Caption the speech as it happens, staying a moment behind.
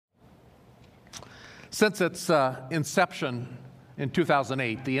Since its inception in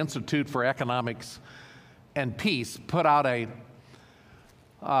 2008, the Institute for Economics and Peace put out an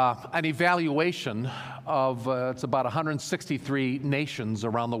evaluation of, it's about 163 nations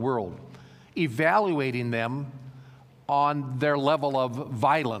around the world, evaluating them on their level of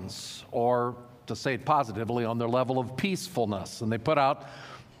violence, or to say it positively, on their level of peacefulness. And they put out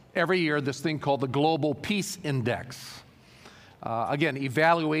every year this thing called the Global Peace Index. Again,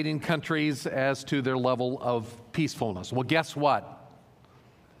 evaluating countries as to their level of peacefulness. Well, guess what?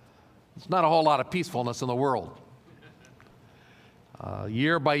 There's not a whole lot of peacefulness in the world.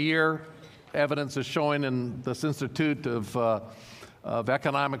 Year by year, evidence is showing in this Institute of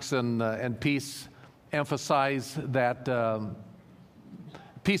Economics and Peace emphasize that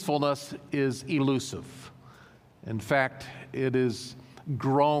peacefulness is elusive. In fact, it is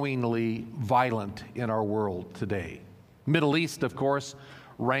growingly violent in our world today. Middle East, of course,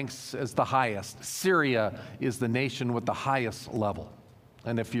 ranks as the highest. Syria is the nation with the highest level.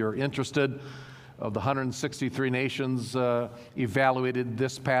 And if you're interested, of the 163 nations evaluated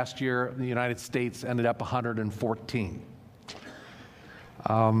this past year, the United States ended up 114.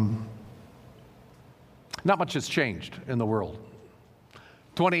 Not much has changed in the world.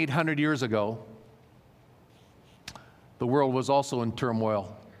 2,800 years ago, the world was also in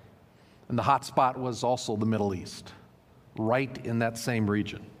turmoil, and the hot spot was also the Middle East, right in that same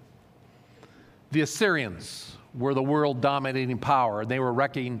region. The Assyrians were the world dominating power, and they were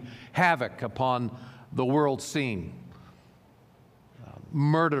wreaking havoc upon the world scene,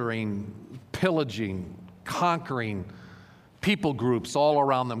 murdering, pillaging, conquering people groups all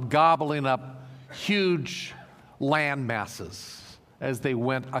around them, gobbling up huge land masses as they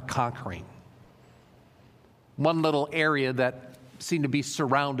went a-conquering. One little area that seemed to be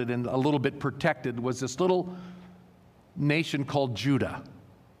surrounded and a little bit protected was this little nation called Judah.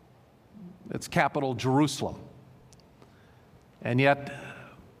 Its capital, Jerusalem. And yet,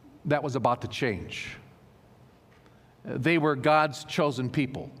 that was about to change. They were God's chosen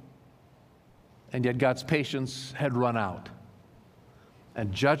people. And yet God's patience had run out.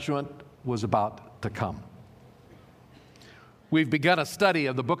 And judgment was about to come. We've begun a study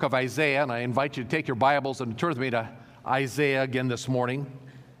of the book of Isaiah, and I invite you to take your Bibles and turn with me to Isaiah again this morning.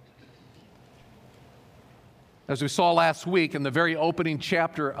 As we saw last week in the very opening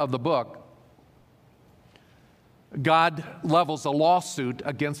chapter of the book, God levels a lawsuit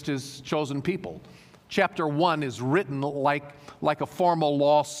against his chosen people. Chapter 1 is written like a formal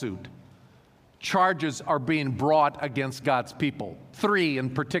lawsuit. Charges are being brought against God's people, 3 in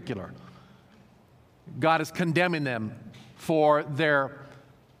particular. God is condemning them for their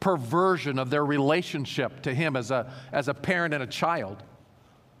perversion of their relationship to him as a parent and a child.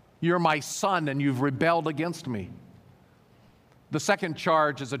 You're my son and you've rebelled against me. The second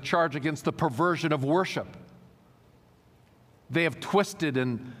charge is a charge against the perversion of worship. They have twisted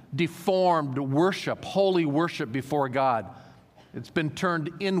and deformed worship, holy worship before God. It's been turned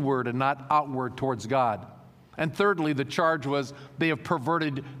inward and not outward towards God. And thirdly, the charge was they have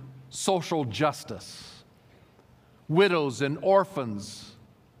perverted social justice. Widows and orphans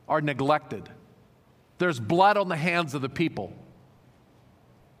are neglected. There's blood on the hands of the people.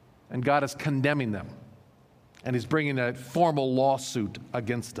 And God is condemning them. And he's bringing a formal lawsuit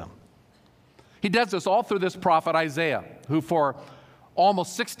against them. He does this all through this prophet Isaiah, who for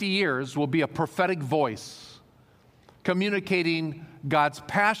almost 60 years will be a prophetic voice, communicating God's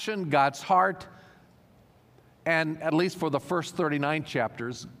passion, God's heart, and at least for the first 39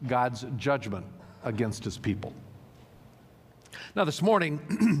 chapters, God's judgment against his people. Now this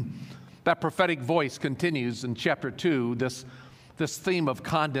morning, that prophetic voice continues in chapter 2, this theme of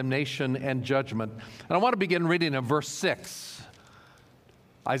condemnation and judgment. And I want to begin reading in verse 6.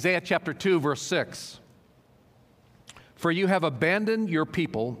 Isaiah chapter 2, verse 6. For you have abandoned your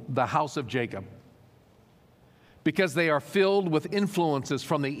people, the house of Jacob, because they are filled with influences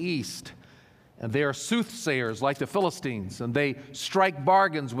from the east, and they are soothsayers like the Philistines, and they strike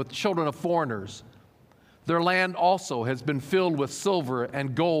bargains with children of foreigners. Their land also has been filled with silver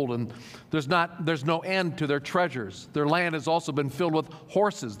and gold, and there's no end to their treasures. Their land has also been filled with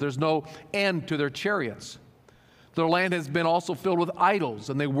horses. There's no end to their chariots. Their land has been also filled with idols,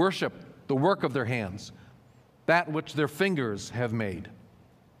 and they worship the work of their hands, that which their fingers have made.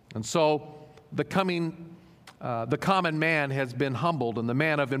 And so the common man has been humbled, and the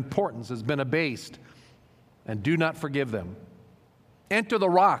man of importance has been abased, and do not forgive them. Enter the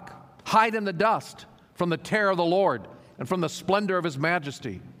rock, hide in the dust from the terror of the Lord and from the splendor of his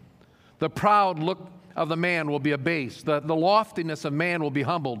majesty. The proud look of the man will be abased, the loftiness of man will be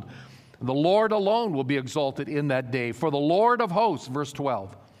humbled. The Lord alone will be exalted in that day. For the Lord of hosts, verse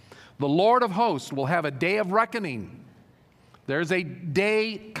 12, The Lord of hosts will have a day of reckoning. There's a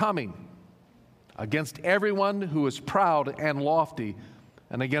day coming against everyone who is proud and lofty,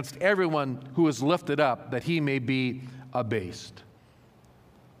 and against everyone who is lifted up, that he may be abased.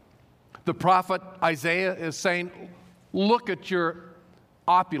 The prophet Isaiah is saying, look at your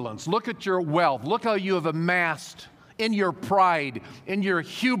opulence, look at your wealth, look how you have amassed in your pride, in your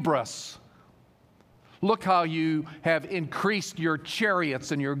hubris. Look how you have increased your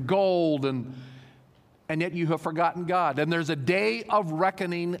chariots and your gold, and yet you have forgotten God. And there's a day of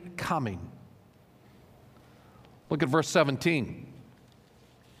reckoning coming. Look at verse 17.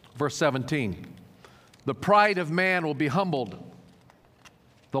 Verse 17. The pride of man will be humbled.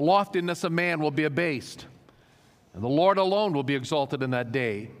 The loftiness of man will be abased. And the Lord alone will be exalted in that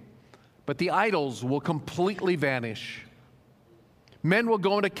day. But the idols will completely vanish. Men will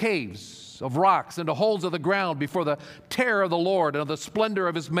go into caves of rocks, into holes of the ground before the terror of the Lord and of the splendor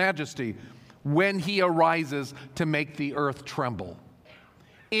of his majesty when he arises to make the earth tremble.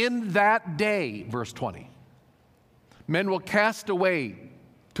 In that day, verse 20, men will cast away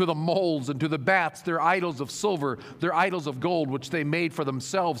to the moles and to the bats their idols of silver, their idols of gold, which they made for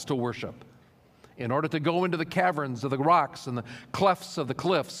themselves to worship, in order to go into the caverns of the rocks and the clefts of the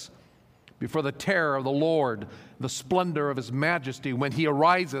cliffs before the terror of the Lord, the splendor of his majesty when he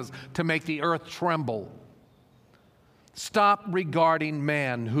arises to make the earth tremble. Stop regarding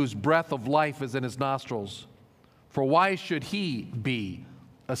man whose breath of life is in his nostrils, for why should he be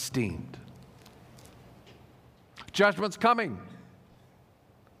esteemed? Judgment's coming.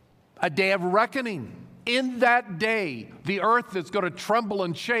 A day of reckoning. In that day, the earth is going to tremble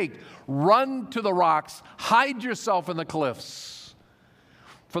and shake. Run to the rocks. Hide yourself in the cliffs.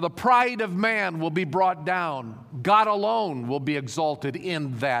 For the pride of man will be brought down. God alone will be exalted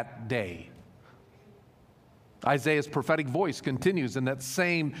in that day. Isaiah's prophetic voice continues in that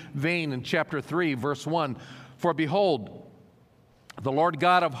same vein in chapter 3, verse 1. For behold, the Lord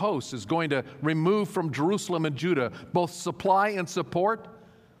God of hosts is going to remove from Jerusalem and Judah both supply and support,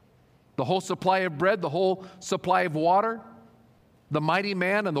 the whole supply of bread, the whole supply of water, the mighty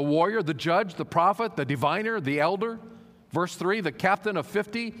man and the warrior, the judge, the prophet, the diviner, the elder. Verse 3, the captain of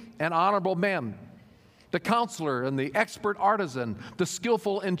 50 and honorable men, the counselor and the expert artisan, the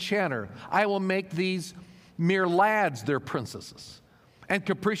skillful enchanter. I will make these mere lads their princesses, and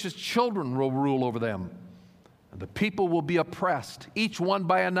capricious children will rule over them. And the people will be oppressed, each one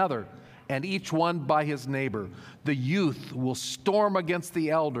by another, and each one by his neighbor. The youth will storm against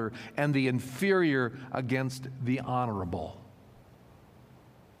the elder, and the inferior against the honorable.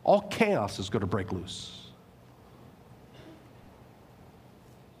 All chaos is going to break loose.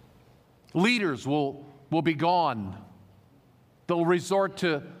 Leaders will be gone. They'll resort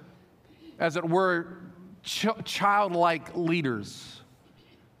to, as it were, childlike leaders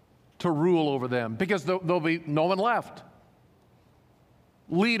to rule over them, because there'll be no one left.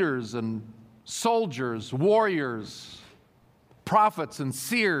 Leaders and soldiers, warriors, prophets and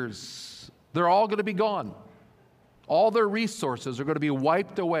seers, they're all going to be gone. All their resources are going to be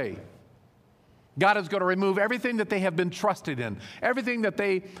wiped away. God is going to remove everything that they have been trusted in, everything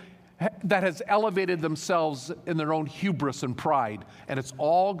that has elevated themselves in their own hubris and pride, and it's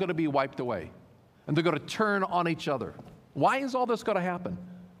all going to be wiped away. And they're going to turn on each other. Why is all this going to happen?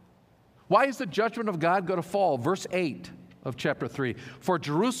 Why is the judgment of God going to fall? Verse 8 of chapter 3. For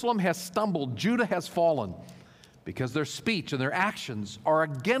Jerusalem has stumbled, Judah has fallen, because their speech and their actions are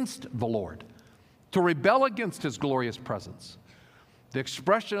against the Lord, to rebel against his glorious presence. The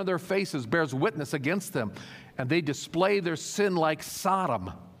expression of their faces bears witness against them, and they display their sin like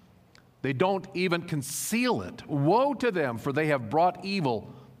Sodom. They don't even conceal it. Woe to them, for they have brought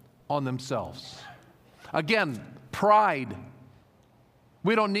evil on themselves. Again, pride.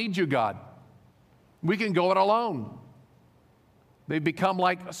 We don't need you, God. We can go it alone. They become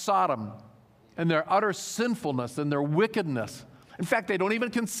like Sodom in their utter sinfulness and their wickedness. In fact, they don't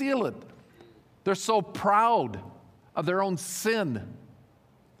even conceal it. They're so proud of their own sin.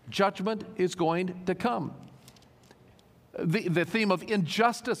 Judgment is going to come. The theme of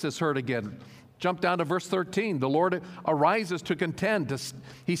injustice is heard again. Jump down to verse 13. The Lord arises to contend.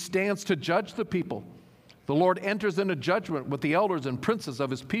 He stands to judge the people. The Lord enters into judgment with the elders and princes of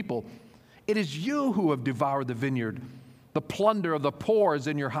his people. It is you who have devoured the vineyard. The plunder of the poor is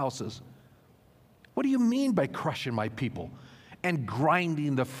in your houses. What do you mean by crushing my people and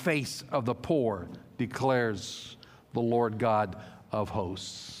grinding the face of the poor, declares the Lord God of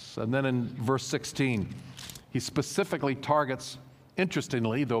hosts. And then in verse 16, he specifically targets,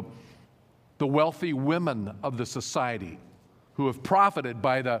 interestingly, the wealthy women of the society who have profited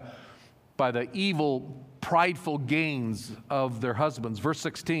by the evil prideful gains of their husbands. Verse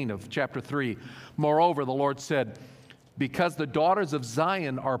 16 of chapter 3, moreover, the Lord said, because the daughters of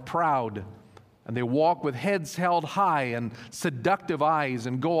Zion are proud, and they walk with heads held high and seductive eyes,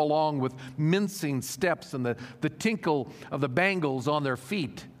 and go along with mincing steps and the tinkle of the bangles on their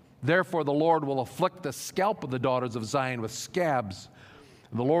feet. Therefore the Lord will afflict the scalp of the daughters of Zion with scabs,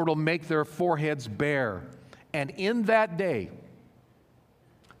 and the Lord will make their foreheads bare. And in that day,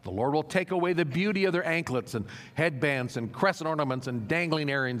 the Lord will take away the beauty of their anklets and headbands and crescent ornaments and dangling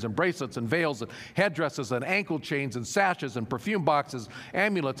earrings and bracelets and veils and headdresses and ankle chains and sashes and perfume boxes,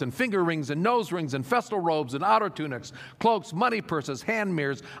 amulets and finger rings and nose rings and festal robes and outer tunics, cloaks, money purses, hand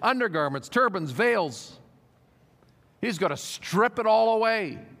mirrors, undergarments, turbans, veils. He's going to strip it all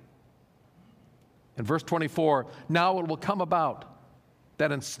away. In verse 24, now it will come about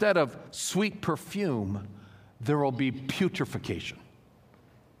that instead of sweet perfume, there will be putrefaction.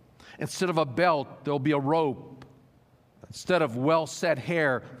 Instead of a belt, there'll be a rope. Instead of well-set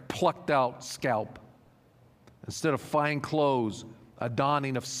hair, plucked out scalp. Instead of fine clothes, a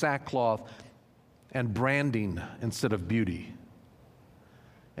donning of sackcloth, and branding instead of beauty.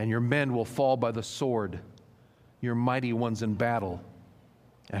 And your men will fall by the sword, your mighty ones in battle.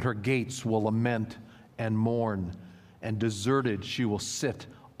 And her gates will lament and mourn, and deserted she will sit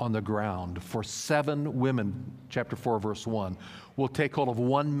on the ground. For 7 women, chapter 4, verse 1, will take hold of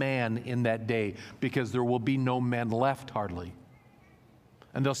one man in that day, because there will be no men left hardly.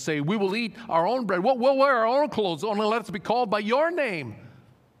 And they'll say, we will eat our own bread. We'll wear our own clothes. Only let us be called by your name.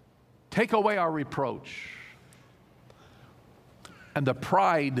 Take away our reproach. And the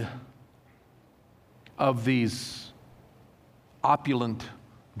pride of these opulent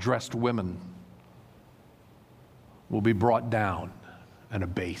dressed women will be brought down and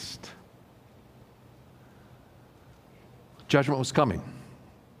abased. Judgment was coming.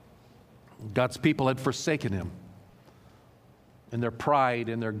 God's people had forsaken him. In their pride,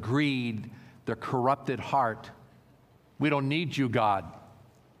 in their greed, their corrupted heart. We don't need you, God.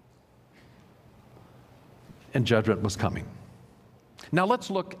 And judgment was coming. Now let's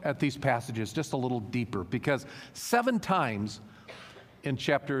look at these passages just a little deeper, because 7 times in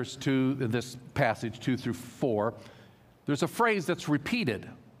chapters 2, in this passage 2 through 4, there's a phrase that's repeated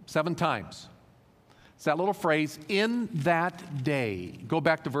 7 times. It's that little phrase, in that day. Go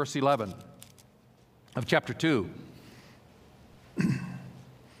back to verse 11 of chapter 2.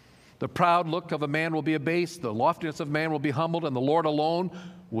 The proud look of a man will be abased, the loftiness of man will be humbled, and the Lord alone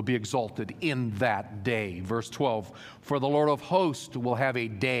will be exalted in that day. Verse 12, for the Lord of hosts will have a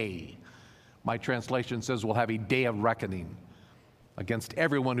day. My translation says we'll have a day of reckoning against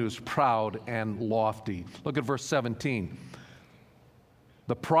everyone who is proud and lofty. Look at verse 17.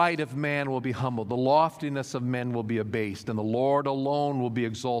 The pride of man will be humbled, the loftiness of men will be abased, and the Lord alone will be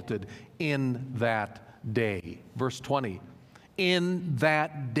exalted in that day. Verse 20. In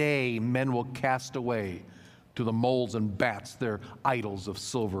that day men will cast away to the moles and bats their idols of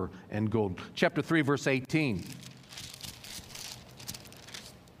silver and gold. Chapter 3, verse 18.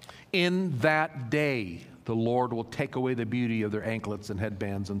 In that day the Lord will take away the beauty of their anklets and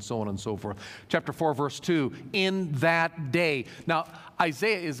headbands, and so on and so forth. Chapter 4, verse 2, in that day. Now,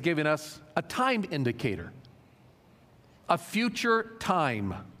 Isaiah is giving us a time indicator, a future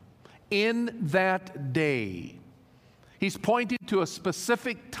time. In that day. He's pointing to a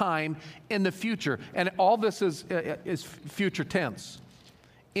specific time in the future, and all this is future tense.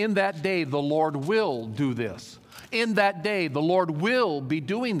 In that day, the Lord will do this. In that day, the Lord will be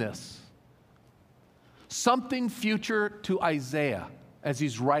doing this. Something future to Isaiah, as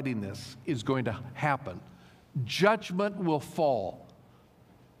he's writing this, is going to happen. Judgment will fall.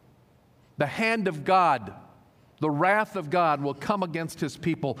 The hand of God, the wrath of God will come against his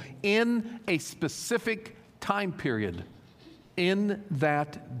people in a specific time period, in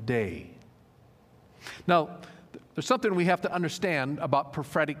that day. Now, there's something we have to understand about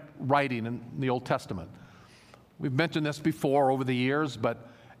prophetic writing in the Old Testament. We've mentioned this before over the years, but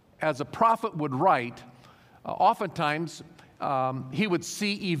as a prophet would write, oftentimes he would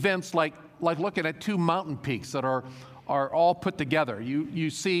see events like looking at 2 mountain peaks that are all put together. You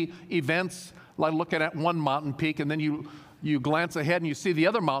see events like looking at one mountain peak, and then you glance ahead and you see the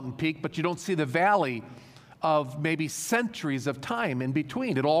other mountain peak, but you don't see the valley of maybe centuries of time in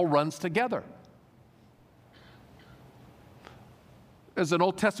between. It all runs together. As an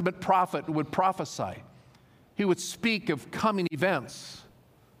Old Testament prophet would prophesy, he would speak of coming events.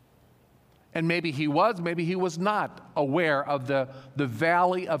 And maybe he was not aware of the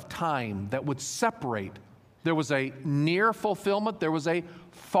valley of time that would separate. There was a near fulfillment, there was a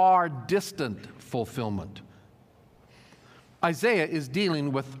far distant fulfillment. Isaiah is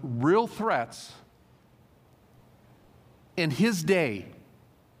dealing with real threats in his day,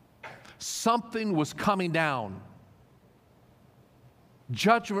 something was coming down.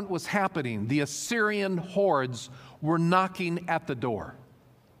 Judgment was happening. The Assyrian hordes were knocking at the door.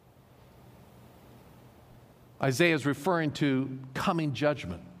 Isaiah is referring to coming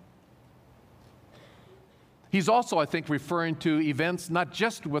judgment. He's also, I think, referring to events not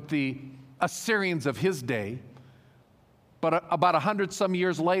just with the Assyrians of his day, but about 100 some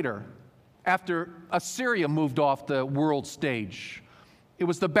years later, after Assyria moved off the world stage. It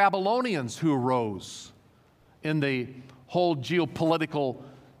was the Babylonians who arose in the whole geopolitical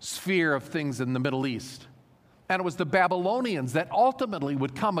sphere of things in the Middle East. And it was the Babylonians that ultimately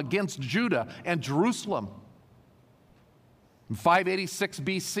would come against Judah and Jerusalem in 586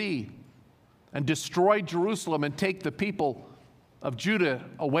 BC and destroy Jerusalem and take the people of Judah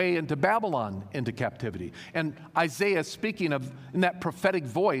away into Babylon into captivity. And Isaiah speaking of, in that prophetic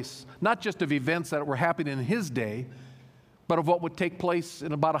voice, not just of events that were happening in his day, but of what would take place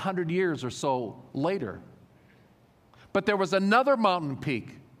in about 100 years or so later. But there was another mountain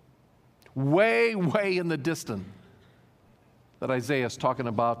peak, way, way in the distance, that Isaiah is talking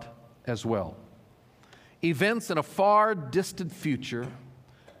about as well. Events in a far distant future,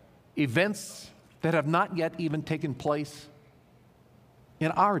 events that have not yet even taken place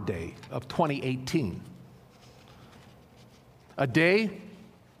in our day of 2018. A day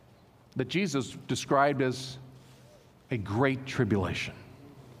that Jesus described as a great tribulation.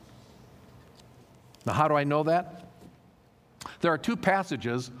 Now, how do I know that? There are two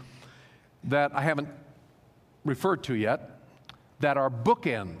passages that I haven't referred to yet that are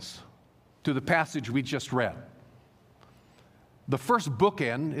bookends to the passage we just read. The first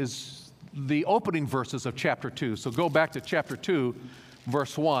bookend is the opening verses of chapter 2. So go back to chapter 2,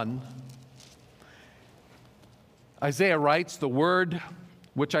 verse 1. Isaiah writes, "The word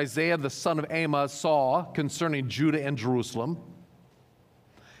which Isaiah the son of Amoz saw concerning Judah and Jerusalem.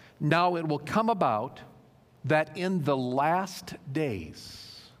 Now it will come about that in the last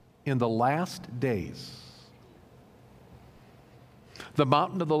days, the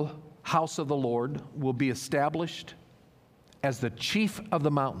mountain of the house of the Lord will be established as the chief of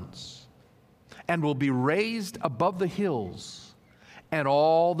the mountains and will be raised above the hills, and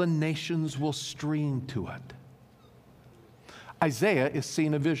all the nations will stream to it." Isaiah is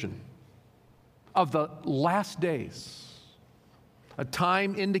seeing a vision of the last days, a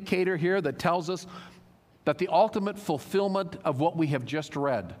time indicator here that tells us that the ultimate fulfillment of what we have just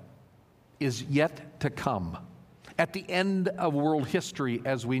read is yet to come at the end of world history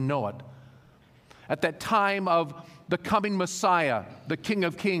as we know it. At that time of the coming Messiah, the King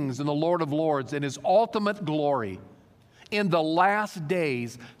of Kings and the Lord of Lords, in his ultimate glory, in the last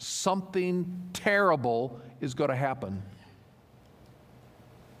days, something terrible is going to happen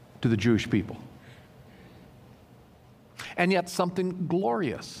to the Jewish people. And yet something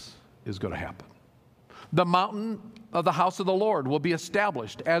glorious is going to happen. The mountain of the house of the Lord will be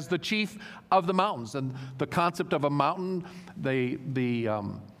established as the chief of the mountains. And the concept of a mountain, in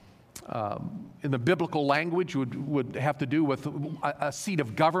the biblical language, would have to do with a seat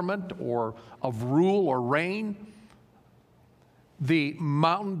of government or of rule or reign. The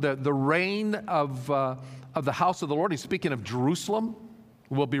mountain, the reign of the house of the Lord, he's speaking of Jerusalem,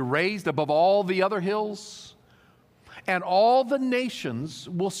 will be raised above all the other hills, and all the nations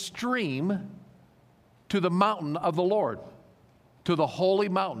will stream to the mountain of the Lord, to the holy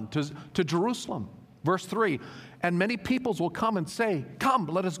mountain, to Jerusalem. Verse 3, "And many peoples will come and say, 'Come,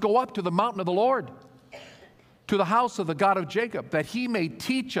 let us go up to the mountain of the Lord, to the house of the God of Jacob, that he may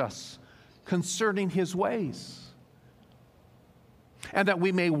teach us concerning his ways, and that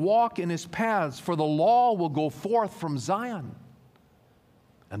we may walk in his paths, for the law will go forth from Zion,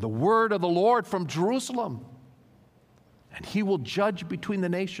 and the word of the Lord from Jerusalem. And he will judge between the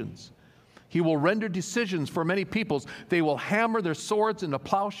nations. He will render decisions for many peoples. They will hammer their swords into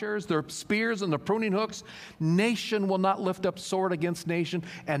plowshares, their spears into pruning hooks. Nation will not lift up sword against nation,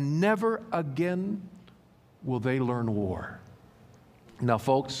 and never again will they learn war." Now,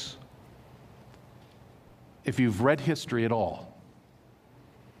 folks, if you've read history at all,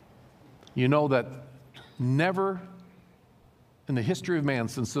 you know that never in the history of man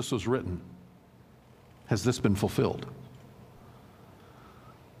since this was written has this been fulfilled.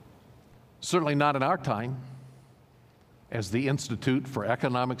 Certainly not in our time, as the Institute for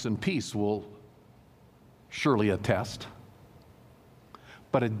Economics and Peace will surely attest.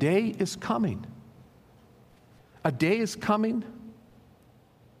 But a day is coming. A day is coming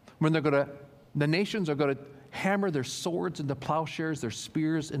when the nations are going to hammer their swords into plowshares, their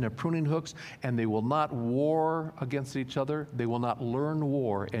spears into pruning hooks, and they will not war against each other. They will not learn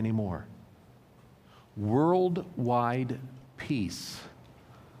war anymore. Worldwide peace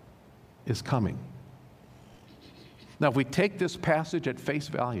is coming. Now, if we take this passage at face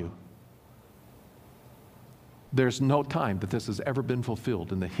value, there's no time that this has ever been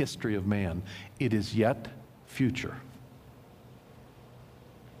fulfilled in the history of man. It is yet future.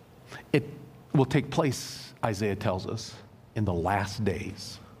 It will take place, Isaiah tells us, in the last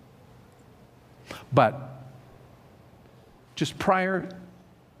days. But just prior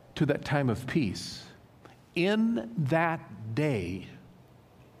to that time of peace, in that day,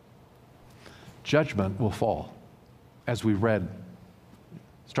 judgment will fall, as we read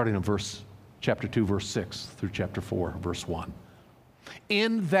starting in chapter 2, verse 6 through chapter 4, verse 1.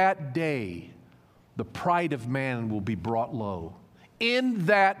 In that day, the pride of man will be brought low. In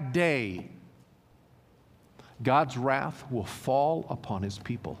that day, God's wrath will fall upon his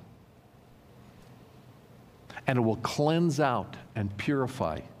people. And it will cleanse out and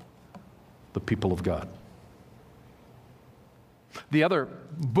purify the people of God. The other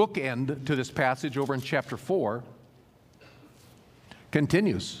bookend to this passage over in chapter 4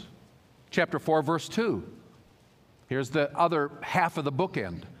 continues. Chapter 4, verse 2. Here's the other half of the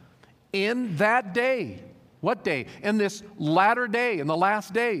bookend. In that day, what day? In this latter day, in the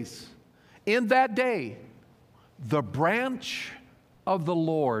last days, in that day, the branch of the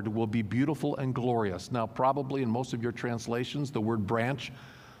Lord will be beautiful and glorious. Now, probably in most of your translations, the word branch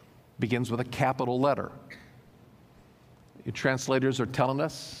begins with a capital letter. Your translators are telling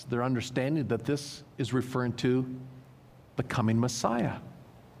us, they're understanding that this is referring to the coming Messiah.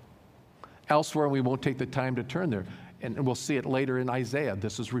 Elsewhere, we won't take the time to turn there, and we'll see it later in Isaiah.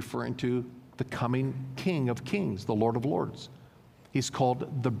 This is referring to the coming King of Kings, the Lord of Lords. He's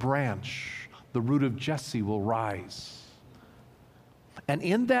called the branch. The root of Jesse will rise. And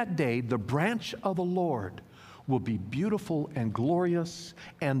in that day, the branch of the Lord will be beautiful and glorious,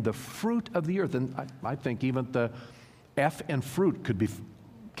 and the fruit of the earth, and I think even the F in fruit could be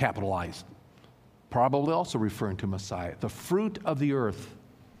capitalized, probably also referring to Messiah. The fruit of the earth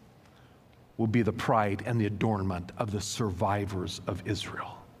will be the pride and the adornment of the survivors of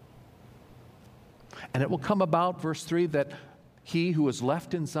Israel. And it will come about, verse 3, that he who is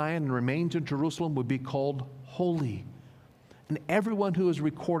left in Zion and remains in Jerusalem will be called holy, and everyone who is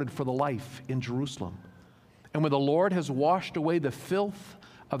recorded for the life in Jerusalem. And when the Lord has washed away the filth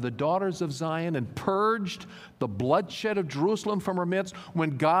of the daughters of Zion and purged the bloodshed of Jerusalem from her midst,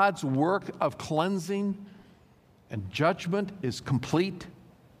 when God's work of cleansing and judgment is complete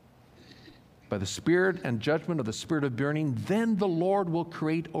by the spirit and judgment of the spirit of burning, then the Lord will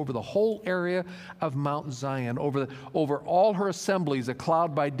create over the whole area of Mount Zion, over all her assemblies, a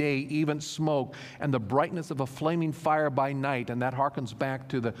cloud by day, even smoke, and the brightness of a flaming fire by night. And that harkens back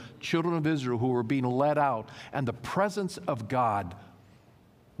to the children of Israel who were being led out, and the presence of God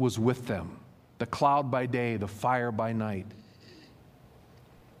was with them. The cloud by day, the fire by night.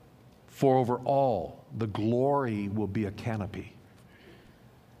 For over all the glory will be a canopy.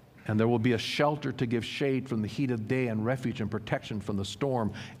 And there will be a shelter to give shade from the heat of day, and refuge and protection from the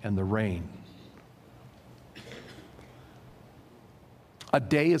storm and the rain. A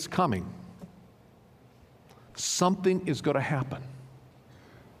day is coming. Something is going to happen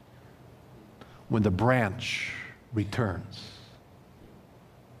when the branch returns.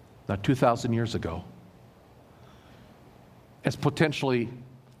 Now, 2,000 years ago, as potentially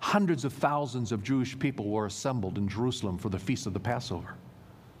hundreds of thousands of Jewish people were assembled in Jerusalem for the feast of the Passover,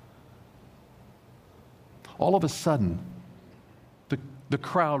 all of a sudden, the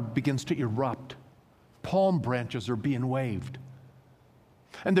crowd begins to erupt. Palm branches are being waved.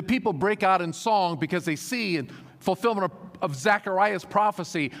 And the people break out in song because they see in fulfillment of Zechariah's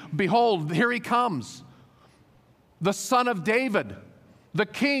prophecy, behold, here he comes, the Son of David, the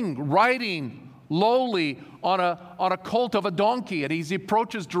King, riding lowly on a colt of a donkey. And as he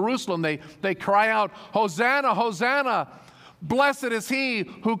approaches Jerusalem, they cry out, Hosanna, Hosanna. Blessed is he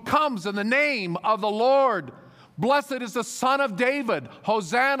who comes in the name of the Lord. Blessed is the Son of David.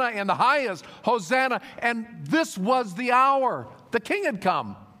 Hosanna in the highest. Hosanna. And this was the hour. The King had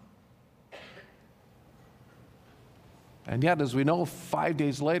come. And yet, as we know, 5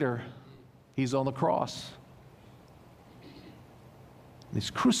 days later, he's on the cross.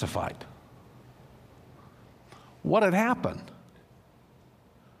 He's crucified. What had happened?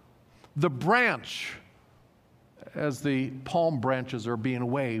 The branch, as the palm branches are being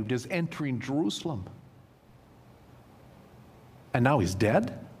waved, is entering Jerusalem. And now he's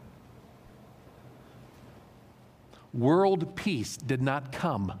dead? World peace did not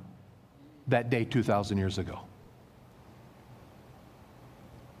come that day 2,000 years ago.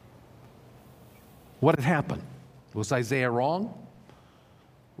 What had happened? Was Isaiah wrong?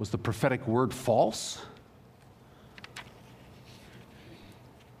 Was the prophetic word false?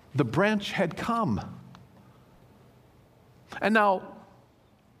 The branch had come. And now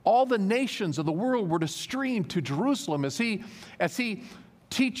all the nations of the world were to stream to Jerusalem as he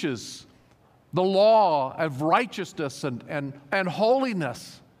teaches the law of righteousness and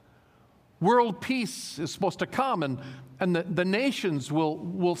holiness. World peace is supposed to come, and the nations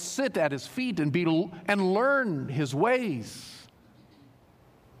will sit at his feet and learn his ways.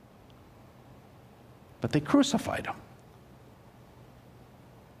 But they crucified him.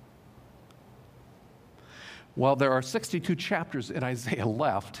 Well, there are 62 chapters in Isaiah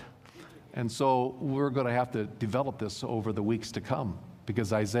left, and so we're going to have to develop this over the weeks to come,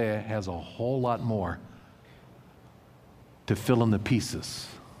 because Isaiah has a whole lot more to fill in the pieces.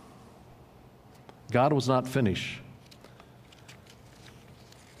 God was not finished,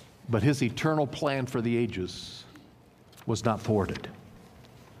 but his eternal plan for the ages was not thwarted.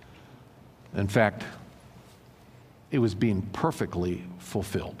 In fact, it was being perfectly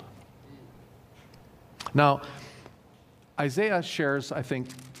fulfilled. Now, Isaiah shares, I think,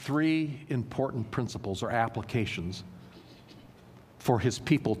 3 important principles or applications for his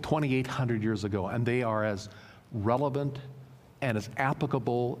people 2,800 years ago, and they are as relevant and as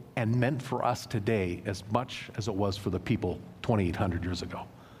applicable and meant for us today as much as it was for the people 2,800 years ago.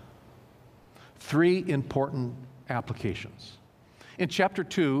 3 important applications. In chapter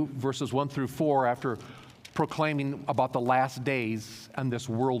 2, verses 1 through 4, after proclaiming about the last days and this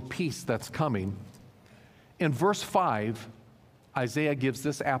world peace that's coming, in verse 5, Isaiah gives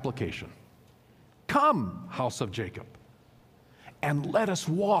this application. Come, house of Jacob, and let us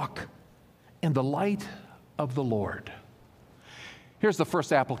walk in the light of the Lord. Here's the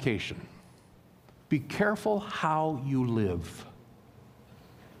first application. Be careful how you live.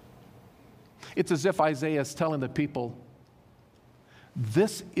 It's as if Isaiah is telling the people,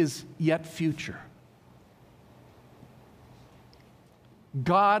 this is yet future.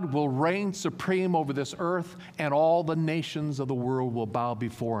 God will reign supreme over this earth, and all the nations of the world will bow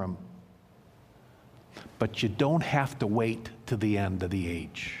before him. But you don't have to wait to the end of the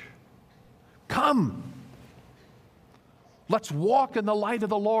age. Come. Let's walk in the light of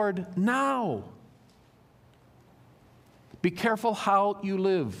the Lord now. Be careful how you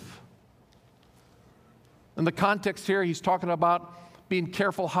live. In the context here, he's talking about being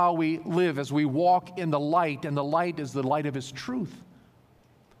careful how we live as we walk in the light, and the light is the light of his truth.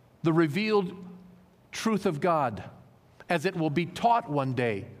 The revealed truth of God, as it will be taught one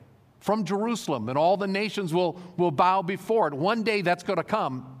day from Jerusalem, and all the nations will bow before it. One day that's going to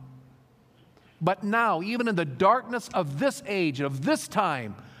come. But now, even in the darkness of this age, of this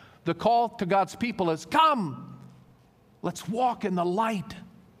time, the call to God's people is, come, let's walk in the light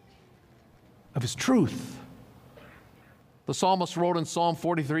of his truth. The psalmist wrote in Psalm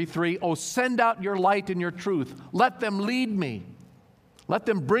 43:3, "Oh, send out your light and your truth. Let them lead me. Let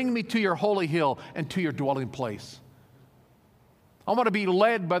them bring me to your holy hill and to your dwelling place." I want to be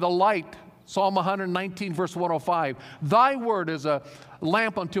led by the light. Psalm 119, verse 105. Thy word is a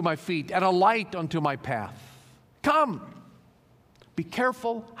lamp unto my feet and a light unto my path. Come, be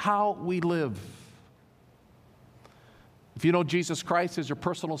careful how we live. If you know Jesus Christ as your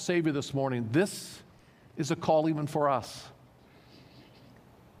personal Savior this morning, this is a call even for us.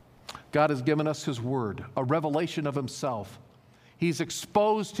 God has given us his word, a revelation of himself. He's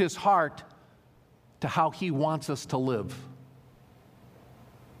exposed his heart to how he wants us to live.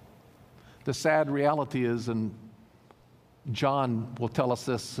 The sad reality is, and John will tell us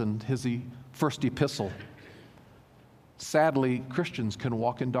this in his first epistle, sadly, Christians can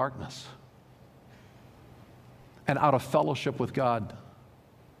walk in darkness and out of fellowship with God.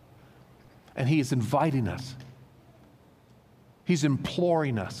 And he is inviting us. He's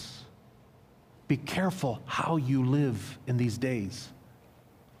imploring us. Be careful how you live in these days.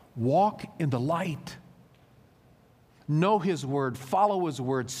 Walk in the light. Know his word, follow his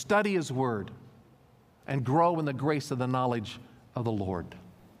word, study his word, and grow in the grace of the knowledge of the Lord.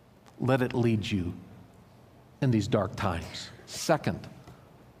 Let it lead you in these dark times. Second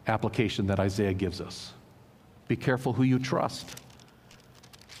application that Isaiah gives us. Be careful who you trust.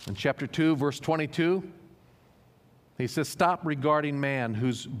 In chapter 2, verse 22, he says, stop regarding man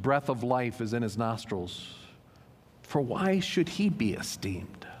whose breath of life is in his nostrils. For why should he be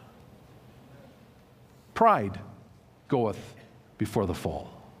esteemed? Pride goeth before the fall.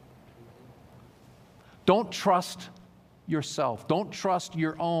 Don't trust yourself. Don't trust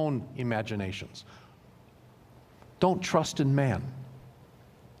your own imaginations. Don't trust in man.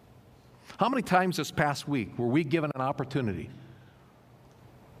 How many times this past week were we given an opportunity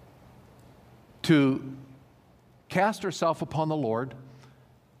to cast ourselves upon the Lord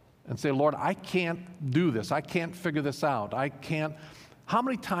and say, Lord, I can't do this. I can't figure this out. I can't. How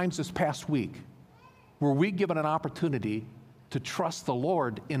many times this past week were we given an opportunity to trust the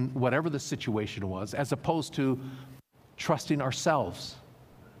Lord in whatever the situation was, as opposed to trusting ourselves?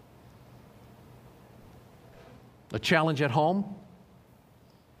 A challenge at home,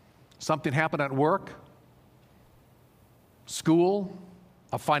 something happened at work, school,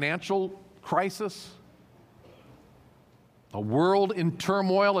 a financial crisis, a world in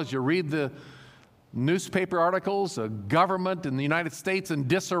turmoil as you read the newspaper articles, a government in the United States in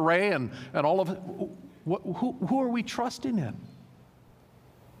disarray, and all of it. Who are we trusting in?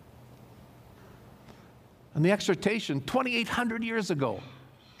 And the exhortation, 2,800 years ago,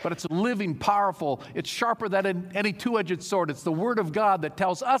 but it's living, powerful, it's sharper than any two-edged sword. It's the Word of God that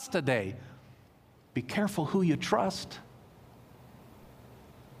tells us today, be careful who you trust.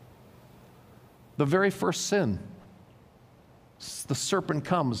 The very first sin, the serpent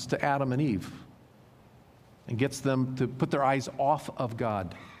comes to Adam and Eve and gets them to put their eyes off of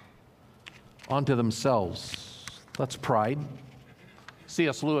God, onto themselves. That's pride.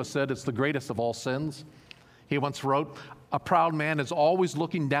 C.S. Lewis said it's the greatest of all sins. He once wrote, a proud man is always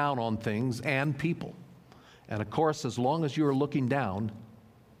looking down on things and people. And of course, as long as you're looking down,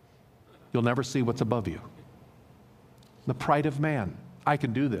 you'll never see what's above you. The pride of man. I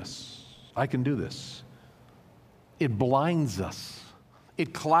can do this. I can do this. It blinds us.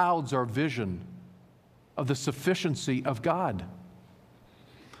 It clouds our vision of the sufficiency of God.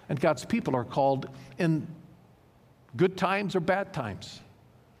 And God's people are called in good times or bad times,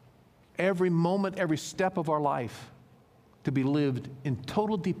 every moment, every step of our life, to be lived in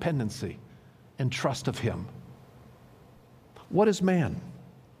total dependency and trust of Him. What is man?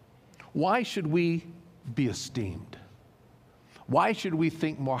 Why should we be esteemed? Why should we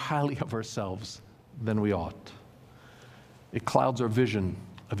think more highly of ourselves than we ought? It clouds our vision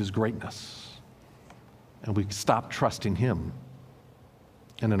of His greatness, and we stop trusting Him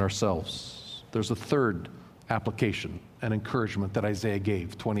and in ourselves. There's a third application and encouragement that Isaiah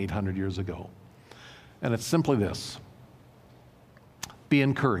gave 2,800 years ago, and it's simply this: be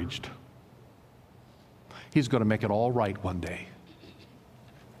encouraged. He's going to make it all right one day.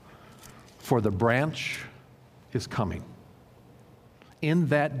 For the branch is coming. In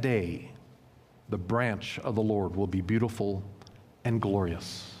that day, the branch of the Lord will be beautiful and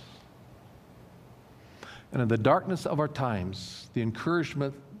glorious. And in the darkness of our times, the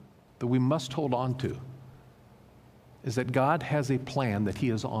encouragement that we must hold on to is that God has a plan that He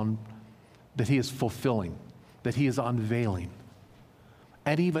is fulfilling, that He is unveiling.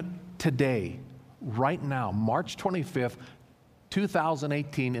 And even today, right now, March 25th,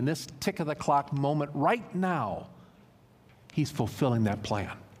 2018, in this tick-of-the-clock moment, right now, He's fulfilling that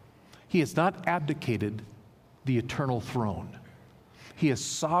plan. He has not abdicated the eternal throne. He is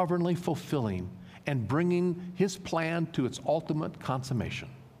sovereignly fulfilling and bringing His plan to its ultimate consummation.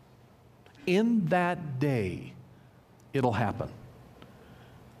 In that day, it'll happen.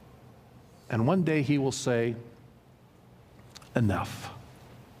 And one day He will say, enough.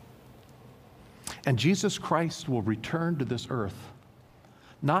 And Jesus Christ will return to this earth,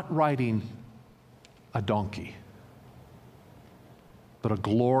 not riding a donkey, but a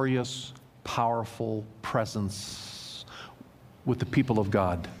glorious, powerful presence with the people of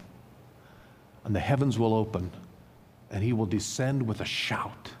God. And the heavens will open, and He will descend with a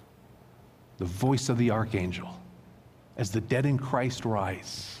shout, the voice of the archangel, as the dead in Christ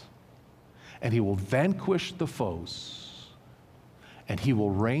rise. And He will vanquish the foes, and He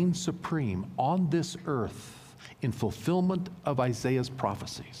will reign supreme on this earth in fulfillment of Isaiah's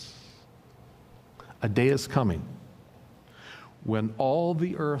prophecies. A day is coming when all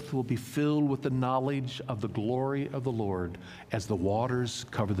the earth will be filled with the knowledge of the glory of the Lord as the waters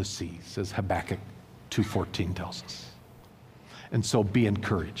cover the seas, as Habakkuk 2:14 tells us. And so be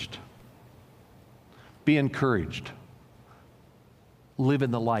encouraged. Be encouraged. Live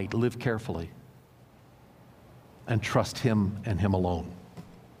in the light, live carefully, and trust Him and Him alone.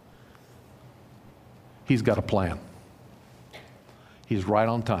 He's got a plan. He's right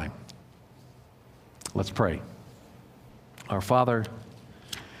on time. Let's pray. Our Father,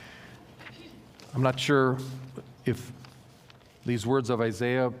 I'm not sure if these words of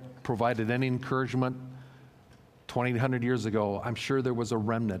Isaiah provided any encouragement 2,800 years ago. I'm sure there was a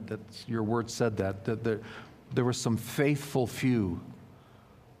remnant, that your word said that there were some faithful few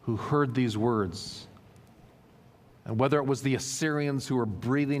who heard these words. And whether it was the Assyrians who were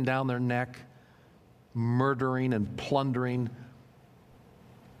breathing down their neck, murdering and plundering,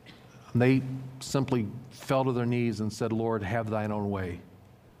 and they simply fell to their knees and said, Lord, have thine own way.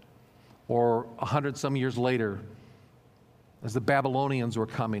 Or 100 some years later, as the Babylonians were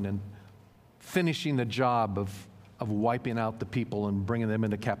coming and finishing the job of wiping out the people and bringing them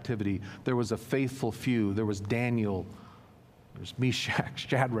into captivity, there was a faithful few. There was Daniel, there's Meshach,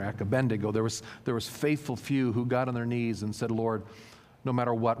 Shadrach, Abednego. There was faithful few who got on their knees and said, Lord, no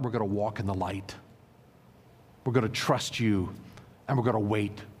matter what, we're going to walk in the light. We're going to trust you, and we're going to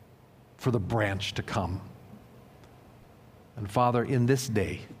wait for the branch to come. And Father, in this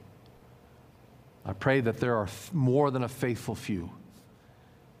day, I pray that there are more than a faithful few.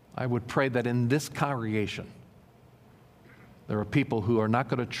 I would pray that in this congregation, there are people who are not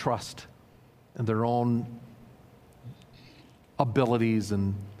going to trust in their own abilities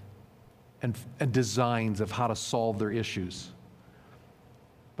and designs of how to solve their issues.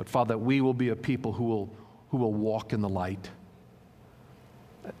 But Father, that we will be a people who will walk in the light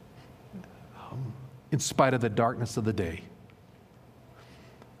in spite of the darkness of the day.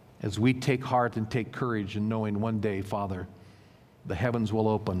 As we take heart and take courage in knowing one day, Father, the heavens will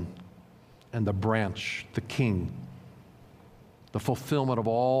open and the branch, the king, the fulfillment of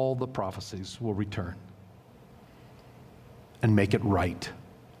all the prophecies will return and make it right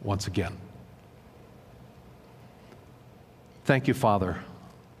once again. Thank you, Father,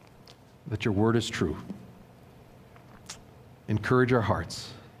 that your word is true. Encourage our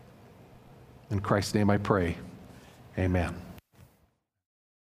hearts. In Christ's name I pray, amen.